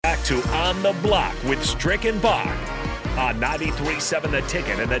to On the Block with Strick and Bach on 93.7 The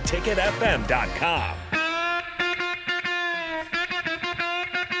Ticket and theticketfm.com.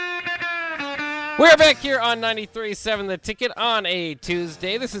 We're back here on 93.7 The Ticket on a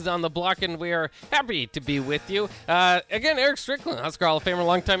Tuesday. This is On the Block, and we are happy to be with you. Again, Eric Strickland, Husker Hall of Famer,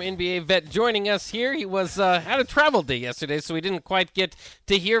 longtime NBA vet, joining us here. He was had a travel day yesterday, so we didn't quite get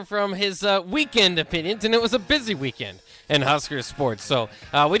to hear from his weekend opinions, and it was a busy weekend in Husker sports. So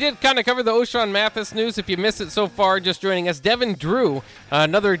we did kind of cover the O'Shawn Mathis news. If you missed it so far, just joining us, Devin Drew,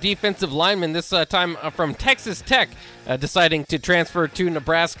 another defensive lineman, this time from Texas Tech, deciding to transfer to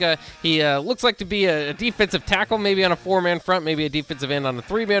Nebraska. He looks like to be a defensive tackle, maybe on a four-man front, maybe a defensive end on a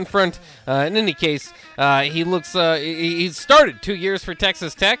three-man front. In any case, he looks he started 2 years for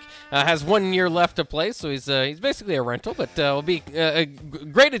Texas Tech, has 1 year left to play, so he's basically a rental, but will be a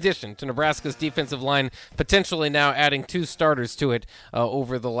great addition to Nebraska's defensive line, potentially now adding 2 starters to it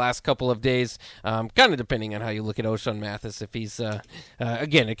over the last couple of days, kind of depending on how you look at O'Shawn Mathis. If he's,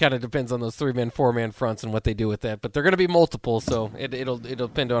 again, it kind of depends on those 3-man, 4-man fronts and what they do with that, but they're going to be multiple, so it'll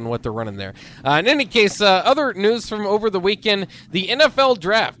depend on what they're running there. In any case, other news from over the weekend, the NFL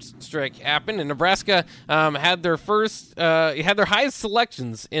draft, Strick, happened, and Nebraska had their highest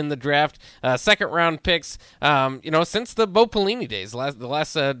selections in the draft, second-round picks, since the Bo Pelini days, the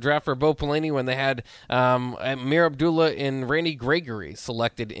last draft for Bo Pelini, when they had Amir Abdullah and Randy Gregory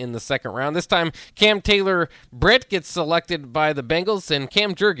selected in the second round. This time, Cam Taylor-Britt gets selected by the Bengals, and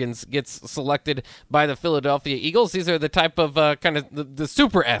Cam Jurgens gets selected by the Philadelphia Eagles. These are the type of kind of the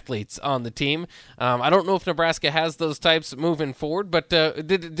super athletes on the team. I don't know if Nebraska has those types moving forward, but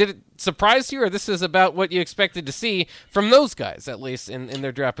did it surprise you, or this is about what you expected to see from those guys, at least in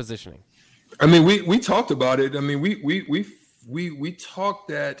their draft positioning? I mean, we talked about it. I mean, we talked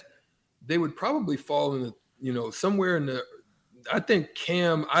that they would probably fall in the, somewhere in the, I think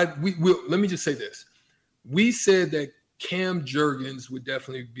Cam, let me just say this. We said that Cam Jurgens would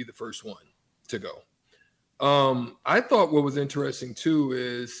definitely be the first one to go. I thought what was interesting too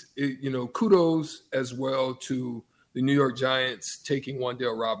is, kudos as well to the New York Giants taking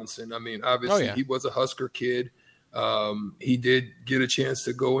Wan'Dale Robinson. I mean, obviously He was a Husker kid. He did get a chance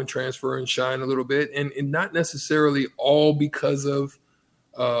to go and transfer and shine a little bit, and not necessarily all because of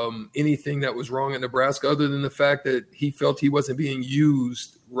anything that was wrong in Nebraska, other than the fact that he felt he wasn't being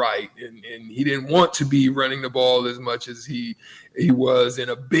used right, and he didn't want to be running the ball as much as he was in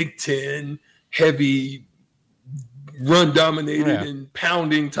a Big Ten heavy, run dominated and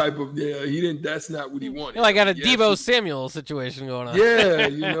pounding type of that's not what he wanted. Like got a Deebo Samuel situation going on. Yeah,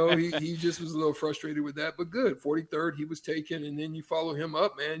 he just was a little frustrated with that, but good. 43rd he was taken, and then you follow him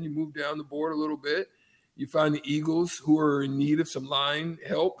up, man. You move down the board a little bit. You find the Eagles, who are in need of some line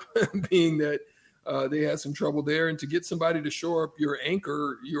help, being that they had some trouble there, and to get somebody to shore up your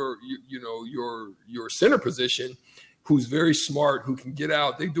anchor, your center position, who's very smart, who can get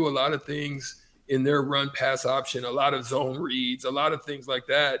out. They do a lot of things in their run-pass option, a lot of zone reads, a lot of things like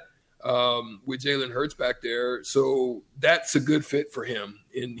that with Jalen Hurts back there. So that's a good fit for him,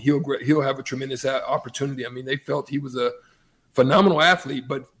 and he'll have a tremendous opportunity. I mean, they felt he was a phenomenal athlete,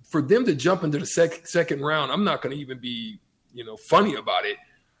 but for them to jump into the second round, I'm not going to even be funny about it.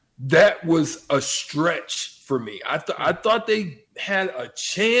 That was a stretch for me. I thought they had a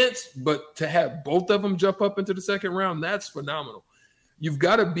chance, but to have both of them jump up into the second round, that's phenomenal. You've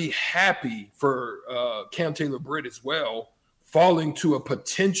got to be happy for Cam Taylor-Britt as well, falling to a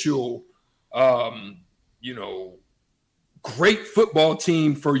potential, great football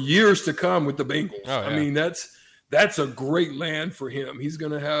team for years to come with the Bengals. Oh, yeah. I mean, that's a great land for him. He's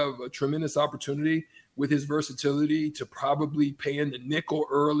going to have a tremendous opportunity with his versatility to probably pay in the nickel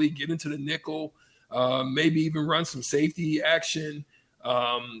early, get into the nickel, maybe even run some safety action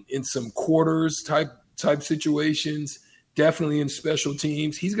in some quarters type situations. Definitely in special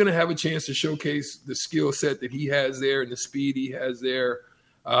teams. He's going to have a chance to showcase the skill set that he has there and the speed he has there.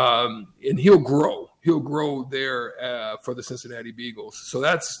 And he'll grow. He'll grow there for the Cincinnati Bengals. So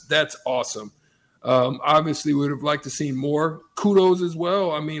that's awesome. Obviously, we would have liked to see more. Kudos as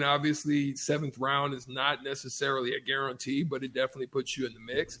well. I mean, obviously, 7th round is not necessarily a guarantee, but it definitely puts you in the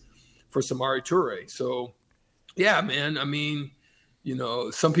mix for Samori Toure. So, yeah, man, I mean,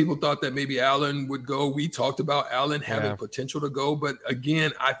 some people thought that maybe Allen would go. We talked about Allen having potential to go, but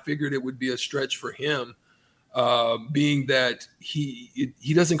again, I figured it would be a stretch for him, being that he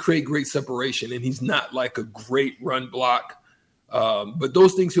doesn't create great separation, and he's not like a great run block. But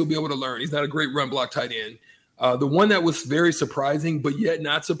those things he'll be able to learn. He's not a great run block tight end. The one that was very surprising, but yet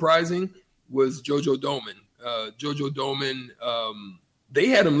not surprising, was JoJo Domann. JoJo Domann, they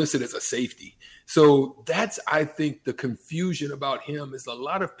had him listed as a safety. So that's, I think, the confusion about him is a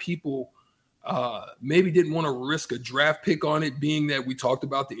lot of people maybe didn't want to risk a draft pick on it, being that we talked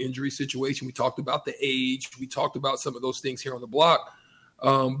about the injury situation. We talked about the age. We talked about some of those things here on the block.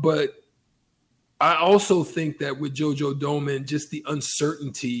 But I also think that with JoJo Domann, just the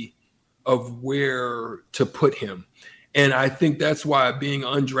uncertainty of where to put him. And I think that's why being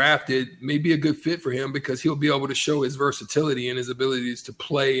undrafted may be a good fit for him, because he'll be able to show his versatility and his abilities to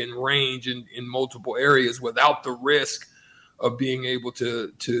play in range in multiple areas without the risk of being able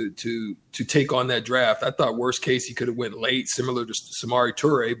to take on that draft. I thought worst case he could have went late, similar to Samori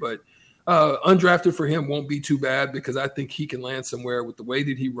Toure, but undrafted for him won't be too bad, because I think he can land somewhere with the way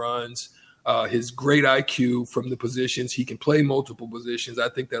that he runs, his great IQ from the positions. He can play multiple positions. I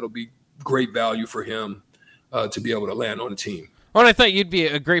think that'll be great value for him to be able to land on a team. Well, I thought you'd be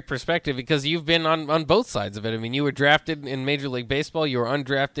a great perspective because you've been on both sides of it. I mean, you were drafted in Major League Baseball, you were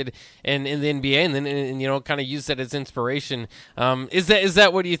undrafted in the NBA, and then kind of use that as inspiration. Is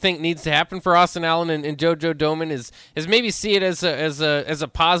that what you think needs to happen for Austin Allen and JoJo Domann? Is maybe see it as a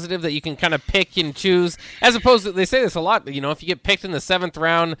positive that you can kind of pick and choose, as opposed to, they say this a lot. If you get picked in the 7th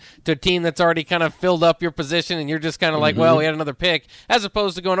round to a team that's already kind of filled up your position, and you're just kind of like, well, we had another pick, as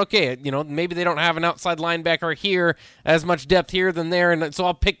opposed to going, okay, maybe they don't have an outside linebacker here, as much depth here than there, and so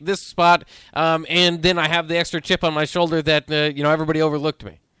I'll pick this spot, and then I have the extra chip on my shoulder that everybody overlooked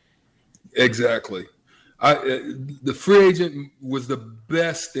me. Exactly. The free agent was the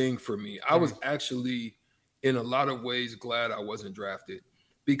best thing for me. I was actually, in a lot of ways, glad I wasn't drafted,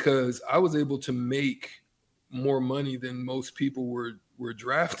 because I was able to make more money than most people were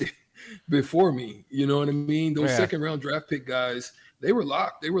drafted before me. You know what I mean? Those second round draft pick guys, they were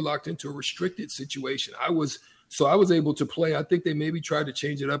locked. They were locked into a restricted situation. I was able to play. I think they maybe tried to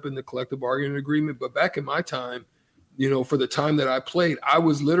change it up in the collective bargaining agreement, but back in my time, for the time that I played, I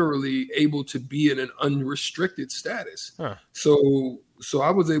was literally able to be in an unrestricted status. Huh. So I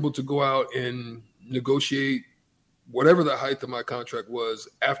was able to go out and negotiate whatever the height of my contract was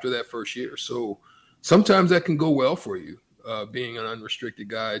after that first year. So sometimes that can go well for you. Being an unrestricted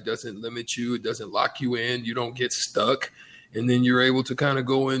guy, it doesn't limit you. It doesn't lock you in. You don't get stuck. And then you're able to kind of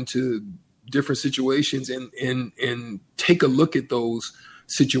go into different situations and take a look at those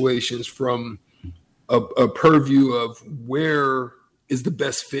situations from a purview of where is the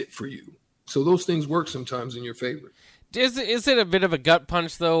best fit for you. So those things work sometimes in your favor. Is it a bit of a gut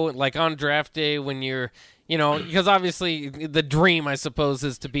punch, though, like on draft day when you're, because obviously the dream, I suppose,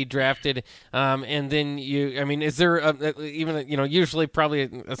 is to be drafted, and then is there usually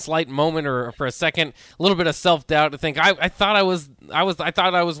probably a slight moment or for a second, a little bit of self-doubt to think I thought I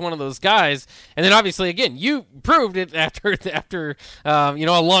was one of those guys, and then obviously again you proved it after a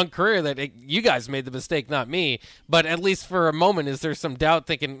long career that you guys made the mistake, not me. But at least for a moment, is there some doubt,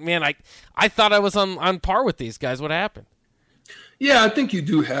 thinking, man, I thought I was on par with these guys? What happened? Yeah, I think you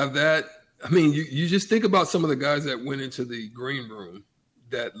do have that. I mean, you just think about some of the guys that went into the green room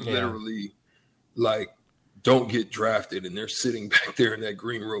that literally, don't get drafted, and they're sitting back there in that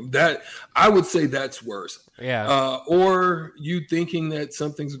green room. That, I would say, that's worse. Yeah. Or you thinking that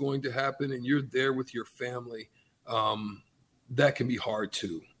something's going to happen and you're there with your family. That can be hard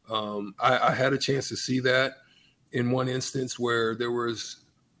too. I had a chance to see that in one instance where there was,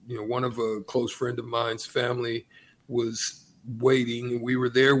 one of a close friend of mine's family was waiting, and we were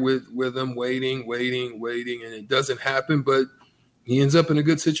there with them waiting, and it doesn't happen, but he ends up in a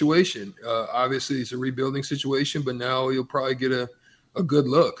good situation. Obviously it's a rebuilding situation, but now he'll probably get a good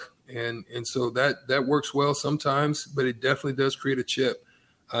look. And so that works well sometimes, but it definitely does create a chip.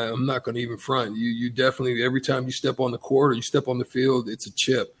 I'm not going to even front. You definitely, every time you step on the court or you step on the field, it's a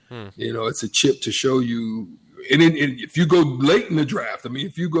chip. It's a chip to show you. And if you go late in the draft,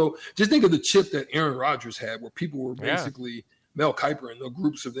 if you go, just think of the chip that Aaron Rodgers had, where people were basically, Mel Kiper and the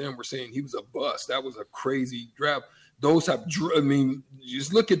groups of them were saying he was a bust. That was a crazy draft. Those have,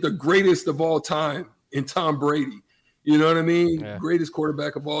 just look at the greatest of all time in Tom Brady. You know what I mean? Yeah. Greatest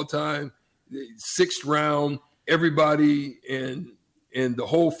quarterback of all time, 6th round, everybody and the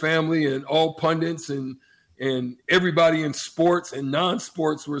whole family and all pundits and everybody in sports and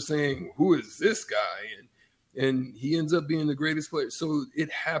non-sports were saying, who is this guy? And he ends up being the greatest player. So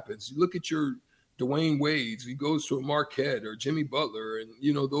it happens. You look at your Dwayne Wades, he goes to a Marquette or Jimmy Butler,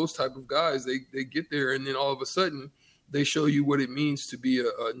 and those type of guys, they get there, and then all of a sudden they show you what it means to be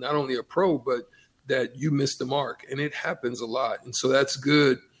a not only a pro, but that you missed the mark. And it happens a lot. And so that's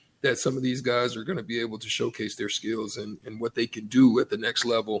good that some of these guys are going to be able to showcase their skills and what they can do at the next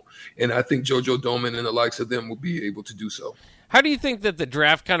level. And I think JoJo Domann and the likes of them will be able to do so. How do you think that the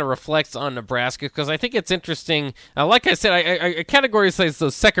draft kind of reflects on Nebraska? Because I think it's interesting. Like I said, I categorize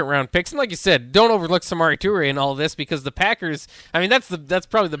those second-round picks. And like you said, don't overlook Samori Toure in all this because the Packers, I mean, that's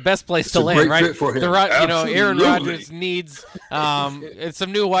probably the best place to land, right? Fit for him. Aaron Rodgers needs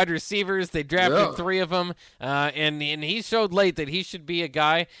some new wide receivers. They drafted 3 of them, and he showed late that he should be a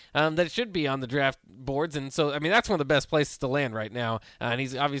guy that should be on the draft boards. And so, I mean, that's one of the best places to land right now. And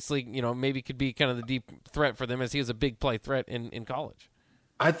he's obviously, maybe could be kind of the deep threat for them as he was a big play threat in college.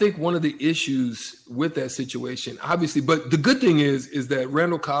 I think one of the issues with that situation, obviously, but the good thing is that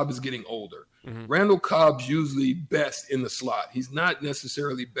Randall Cobb is getting older. Mm-hmm. Randall Cobb's usually best in the slot. He's not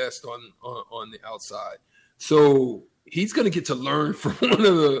necessarily best on the outside. So he's going to get to learn from one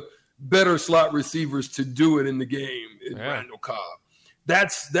of the better slot receivers to do it in the game, Randall Cobb.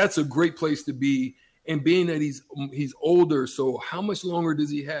 That's a great place to be. And being that he's older, so how much longer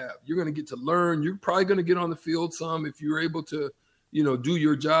does he have? You're going to get to learn. You're probably going to get on the field some if you're able to, do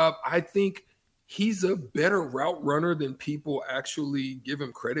your job. I think he's a better route runner than people actually give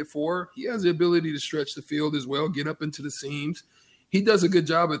him credit for. He has the ability to stretch the field as well, get up into the seams. He does a good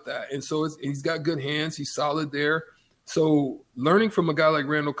job at that. And so he's got good hands. He's solid there. So learning from a guy like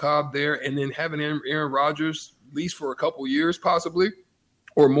Randall Cobb there and then having Aaron Rodgers, at least for a couple years possibly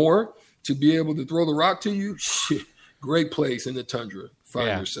or more, to be able to throw the rock to you, great place in the tundra.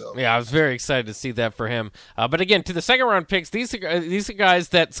 Find yourself. Yeah, I was very excited to see that for him. But again, to the second-round picks, these are guys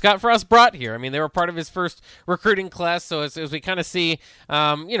that Scott Frost brought here. I mean, they were part of his first recruiting class, so as we kind of see,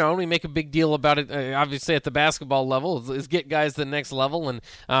 we make a big deal about it, obviously at the basketball level, is get guys to the next level, and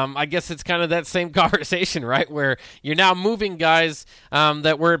I guess it's kind of that same conversation, right, where you're now moving guys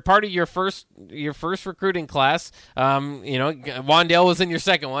that were part of your first recruiting class. Wandale was in your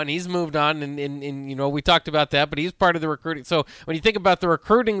second one. He's moved on, and we talked about that, but he's part of the recruiting. So when you think about the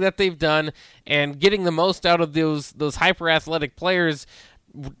recruiting that they've done and getting the most out of those hyper athletic players,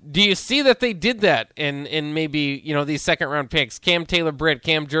 do you see that they did that in maybe, these second-round picks? Cam Taylor-Britt,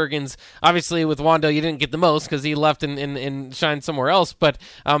 Cam Jurgens. Obviously, with Wandale, you didn't get the most because he left and shined somewhere else. But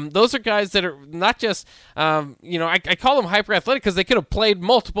those are guys that are not just, I call them hyper-athletic because they could have played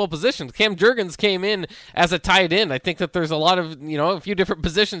multiple positions. Cam Jurgens came in as a tight end. I think that there's a lot of, a few different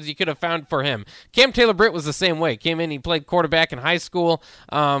positions you could have found for him. Cam Taylor-Britt was the same way. Came in, he played quarterback in high school.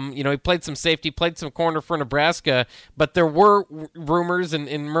 He played some safety, played some corner for Nebraska. But there were rumors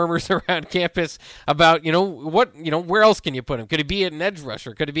and murmurs around campus about, where else can you put him? Could he be an edge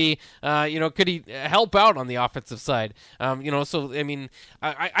rusher? Could he be, could he help out on the offensive side? So, I mean,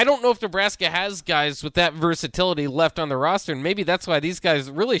 I don't know if Nebraska has guys with that versatility left on the roster, and maybe that's why these guys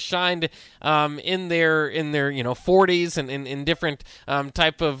really shined in their 40s and in different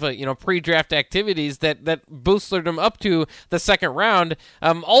type of, pre-draft activities that boosted them up to the second round.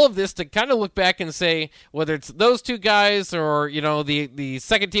 All of this to kind of look back and say, whether it's those two guys or, the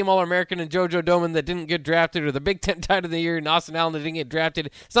second-team All-American and JoJo Domann that didn't get drafted, or the Big Ten Tight of the Year and Austin Allen that didn't get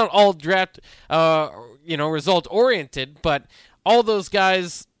drafted. It's not all draft, result-oriented, but all those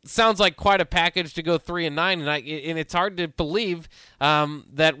guys sounds like quite a package to go 3-9, and it's hard to believe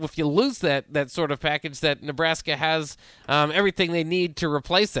that if you lose that sort of package, that Nebraska has everything they need to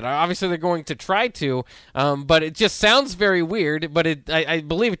replace it. Obviously, they're going to try to, but it just sounds very weird. But I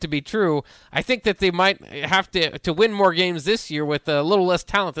believe it to be true. I think that they might have to win more games this year with a little less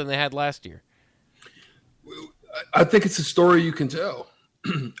talent than they had last year. I think it's a story you can tell.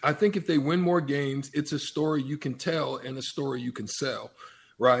 I think if they win more games, it's a story you can tell and a story you can sell.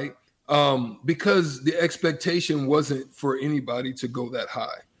 Right? Because the expectation wasn't for anybody to go that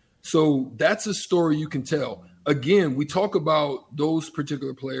high. So that's a story you can tell. Again, we talk about those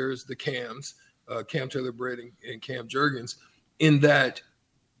particular players, the Cams, Cam Taylor-Britt and Cam Jurgens, in that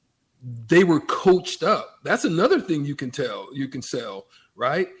they were coached up. That's another thing you can sell,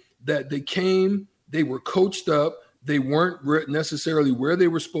 right? That they were coached up. They weren't necessarily where they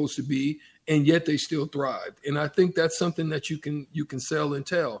were supposed to be, and yet they still thrived. And I think that's something that you can sell and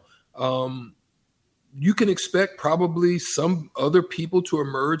tell. You can expect probably some other people to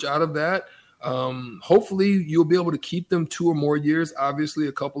emerge out of that. Hopefully you'll be able to keep them 2 or more years. Obviously,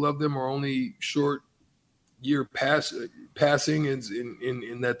 a couple of them are only short year passing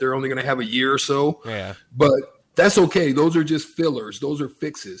in that they're only going to have a year or so. Yeah. But that's okay. Those are just fillers. Those are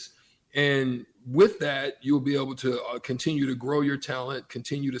fixes. And with that, you'll be able to continue to grow your talent,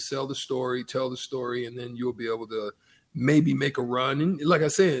 continue to tell the story, and then you'll be able to maybe make a run. And like I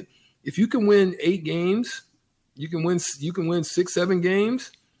said, if you can win 8 games, you can win 6, 7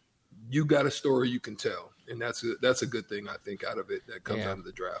 games, you got a story you can tell. and that's a good thing, I think, out of it that comes out of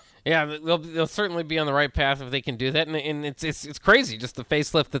the draft. Yeah, they'll certainly be on the right path if they can do that, and it's crazy just the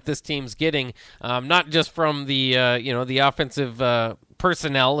facelift that this team's getting, not just from the the offensive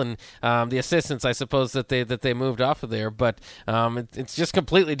personnel and the assistants, I suppose, that they moved off of there, but it's just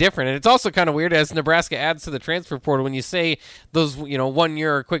completely different. And it's also kind of weird as Nebraska adds to the transfer portal. When you say those 1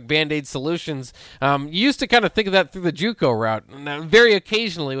 year quick Band-Aid solutions, you used to kind of think of that through the JUCO route, very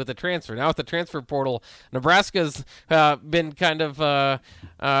occasionally with the transfer. Now with the transfer portal, Nebraska's been kind of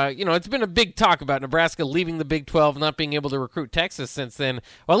it's been a big talk about Nebraska leaving the Big 12, not being able to recruit Texas since then.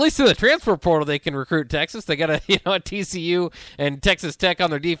 Well, at least through the transfer portal they can recruit Texas. They got a TCU and Texas Tech on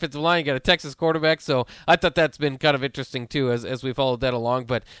their defensive line. You got a Texas quarterback, so I thought that's been kind of interesting too as we followed that along.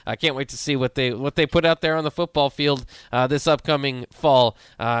 But I can't wait to see what they put out there on the football field this upcoming fall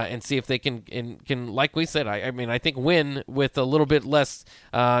and see if they can like we said. I think win with a little bit less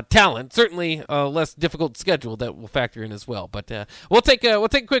talent, certainly a less difficult schedule that will factor in as well. But we'll take a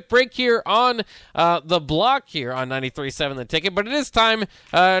quick break here on the block here on 93.7 The Ticket. But it is time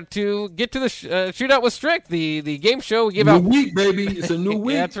to get to the shootout with Strick, the game show we give out. New week, baby. It's a new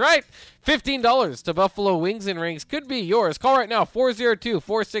week. That's right. $15 to Buffalo Wings and Rings could be yours. Call right now,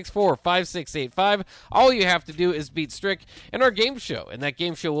 402-464-5685. All you have to do is beat Strick in our game show, and that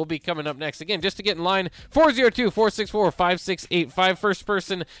game show will be coming up next. Again, just to get in line, 402-464-5685. First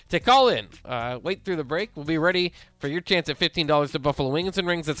person to call in. Wait through the break. We'll be ready for your chance at $15 to Buffalo Wings and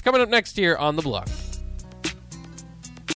Rings. That's coming up next here on The Block.